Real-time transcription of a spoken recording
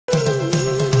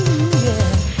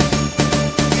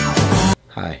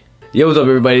Yo, what's up,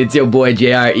 everybody? It's your boy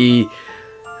JRE.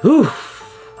 Whew.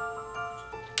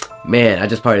 Man, I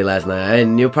just partied last night,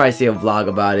 and you'll probably see a vlog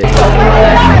about it.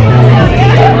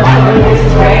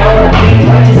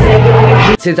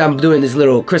 Since I'm doing this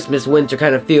little Christmas winter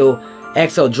kind of feel,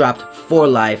 EXO dropped For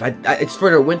Life. It's for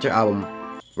their winter album,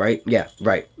 right? Yeah,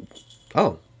 right.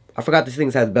 Oh, I forgot this thing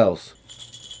has bells.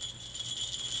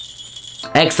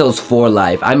 EXO's For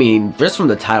Life. I mean, just from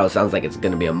the title, it sounds like it's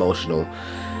gonna be emotional.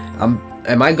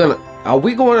 Are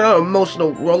we going on an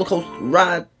emotional roller coaster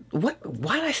ride? What?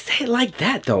 Why did I say it like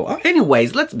that, though?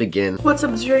 Anyways, let's begin. What's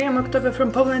up, it's Jrekml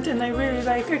from Poland, and I really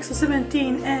like EXO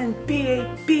 17 and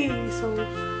BAB, so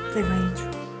play my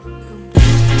intro.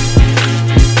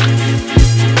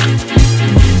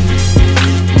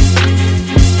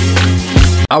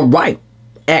 Alright,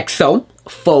 EXO,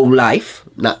 For Life.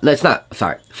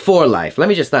 Sorry, For Life. Let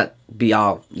me just not be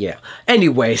all, yeah.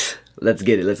 Anyways, let's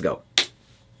get it, let's go.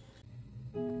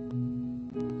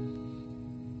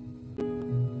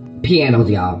 Pianos,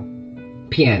 y'all.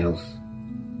 Pianos.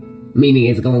 Meaning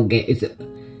it's gonna get,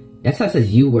 that's how it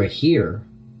says you were here.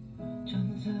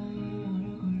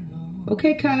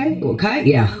 Okay, Kai. Well, Kai?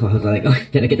 Yeah, I was like, oh,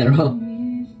 did I get that wrong?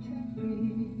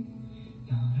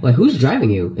 Wait, who's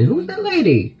driving you? And who's that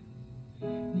lady?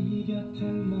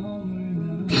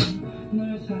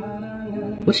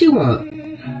 What she want?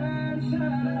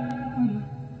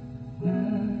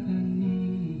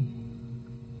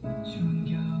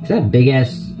 Is that a big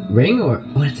ass ring or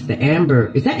oh, it's the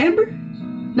Amber? Is that Amber?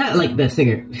 Not like the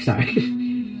singer. Sorry.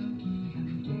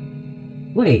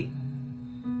 Wait.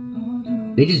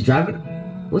 They just driving?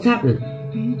 What's happening?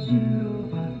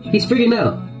 He's freaking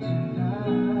out.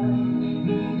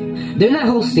 During that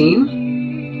whole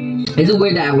scene, is it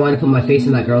weird that I want to put my face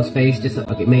in that girl's face? Just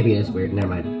okay, maybe it is weird. Never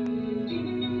mind.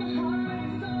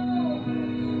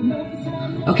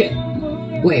 Okay.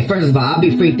 Wait, first of all, I'll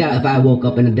be freaked out if I woke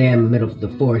up in the damn middle of the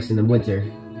forest in the winter.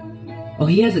 Oh,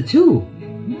 he has it too.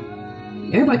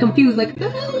 Everybody confused, like, the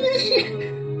hell is this shit?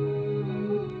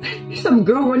 There's some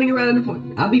girl running around in the forest.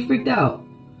 I'll be freaked out.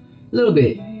 A little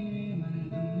bit.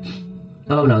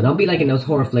 Oh no, don't be like in those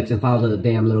horror flicks and follow the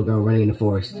damn little girl running in the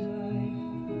forest.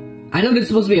 I know this is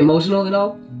supposed to be emotional and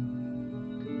all,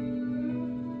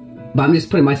 but I'm just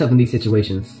putting myself in these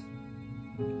situations.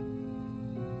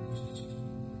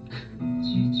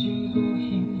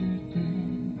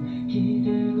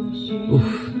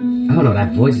 Oof. I don't know,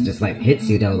 that voice just like hits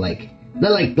you though, like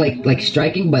not like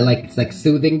striking, but like it's like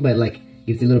soothing, but like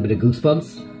gives you a little bit of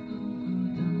goosebumps.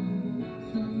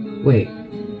 Wait.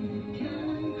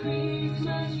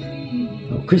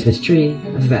 Oh, Christmas tree.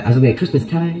 I was looking at Christmas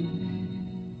time.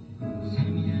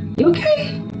 You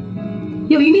okay?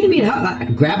 Yo, you need to be in house. I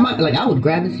would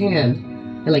grab his hand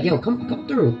and like, yo, come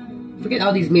through. Forget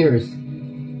all these mirrors.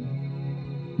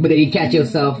 But then you catch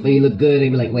yourself and you look good and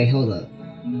you be like, wait, hold up.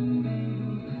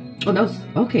 Oh, now it's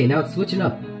okay. Now it's switching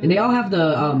up, and they all have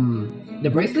the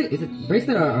bracelet. Is it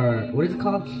bracelet or what is it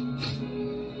called?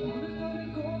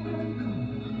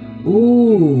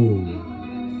 Ooh,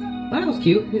 oh, that was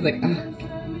cute. He's like, ah.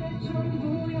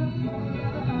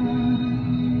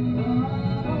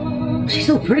 She's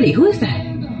so pretty. Who is that?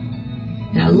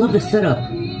 And I love the setup.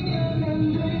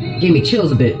 Gave me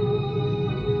chills a bit.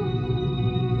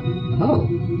 Oh,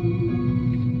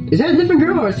 is that a different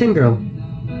girl or a same girl?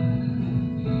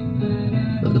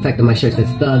 Love the fact that my shirt says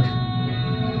thug.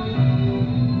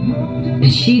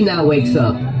 And she now wakes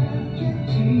up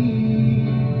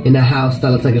in a house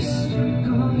that looks like it's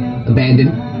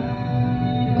abandoned.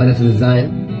 Oh, that's a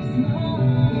design.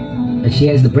 And she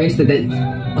has the bracelet that...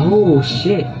 Oh,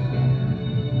 shit.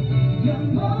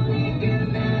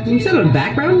 You said in the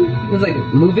background? It was like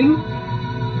moving?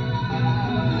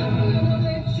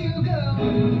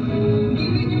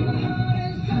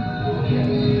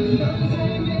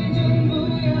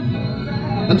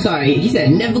 I'm sorry, he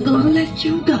said, never gonna let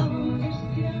you go.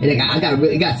 And it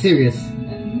got serious.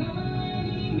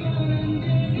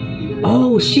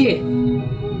 Oh, shit.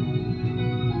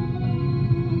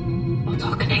 Oh, it's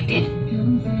all connected.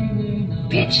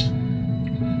 Bitch.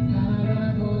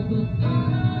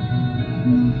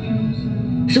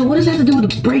 So what does that have to do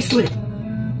with the bracelet?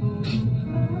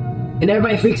 And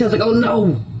everybody freaks out, like, oh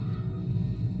no.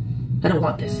 I don't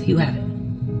want this, you have it.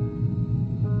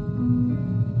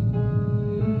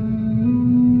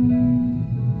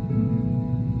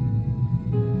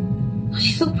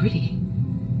 She's so pretty.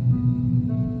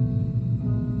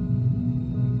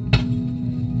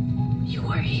 You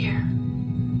were here.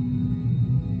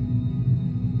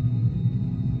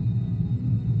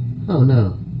 Oh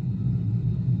no.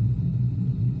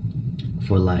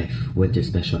 For Life Winter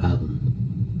Special Album.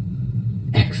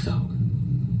 EXO.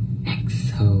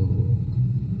 EXO.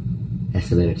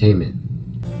 massive entertainment.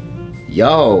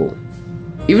 Yo.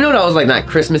 Even though that was like not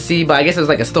Christmassy, but I guess it was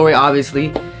like a story obviously.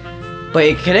 But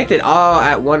it connected all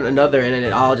at one another and then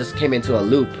it all just came into a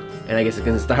loop. And I guess it's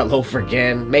gonna start all over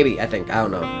again. Maybe, I think, I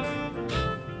don't know.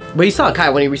 But he saw Kai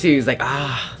when he received, he's like,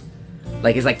 ah.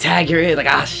 Like, it's like, tag your head, like,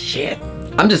 ah, shit.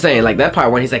 I'm just saying, like, that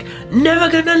part when he's like, never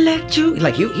gonna let you.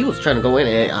 Like, he was trying to go in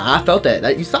and I felt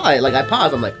that. You saw it, like, I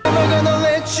paused, I'm like, never gonna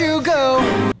let you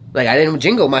go. Like, I didn't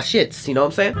jingle my shits, you know what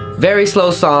I'm saying? Very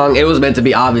slow song. It was meant to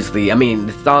be, obviously. I mean,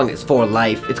 the song is For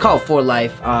Life. It's called For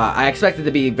Life. I expect it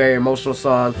to be a very emotional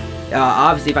song.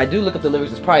 Obviously, if I do look up the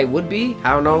lyrics, it probably would be. I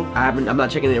don't know. I'm not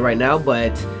checking it right now,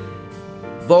 but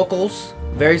vocals,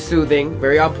 very soothing,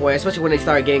 very on point, especially when they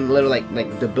start getting a little, like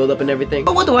the build-up and everything.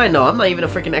 But what do I know? I'm not even a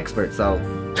freaking expert, so...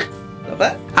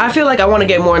 I feel like I want to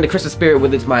get more into Christmas spirit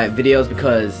with my videos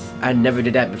because I never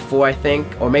did that before, I think.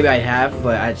 Or maybe I have,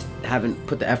 but I just haven't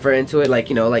put the effort into it. Like,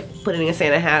 you know, like putting a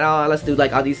Santa hat on. Let's do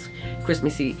like all these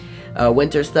Christmassy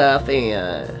winter stuff.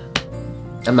 And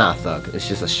I'm not a thug. It's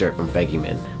just a shirt from Beggy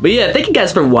Man. But yeah, thank you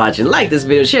guys for watching. Like this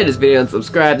video, share this video, and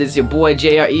subscribe. This is your boy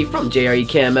JRE from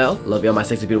Jrekml. Love you all my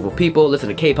sexy beautiful people. Listen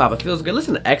to K-pop, it feels good.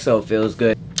 Listen to EXO, it feels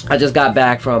good. I just got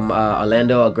back from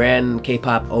Orlando, a grand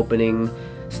K-pop opening.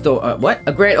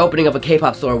 A grand opening of a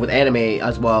K-pop store with anime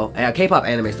as well, a K-pop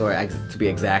anime store to be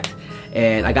exact.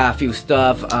 And I got a few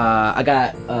stuff. I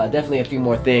got definitely a few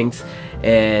more things.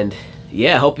 And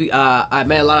yeah, hope you. I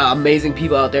met a lot of amazing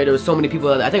people out there. There was so many people.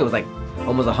 I think it was like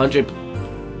almost 100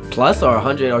 plus or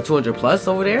 100 or 200 plus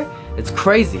over there. It's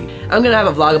crazy. I'm gonna have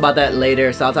a vlog about that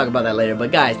later, so I'll talk about that later.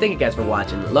 But guys, thank you guys for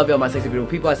watching. Love you all my sexy beautiful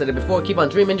people. I said it before. Keep on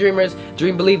dreaming, dreamers.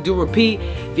 Dream, believe, do, repeat.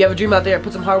 If you have a dream out there,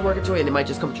 put some hard work into it, and it might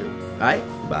just come true. All right,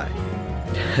 bye.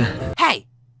 Hey,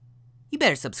 you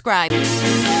better subscribe.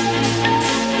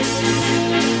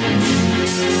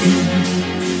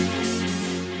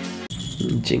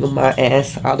 Jingle my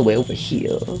ass all the way over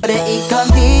here.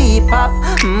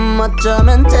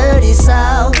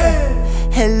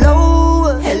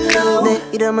 Hello, hello. 내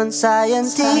이름은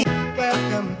Scientist.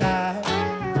 Welcome back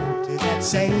to that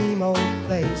same old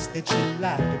place that you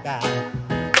laughed about.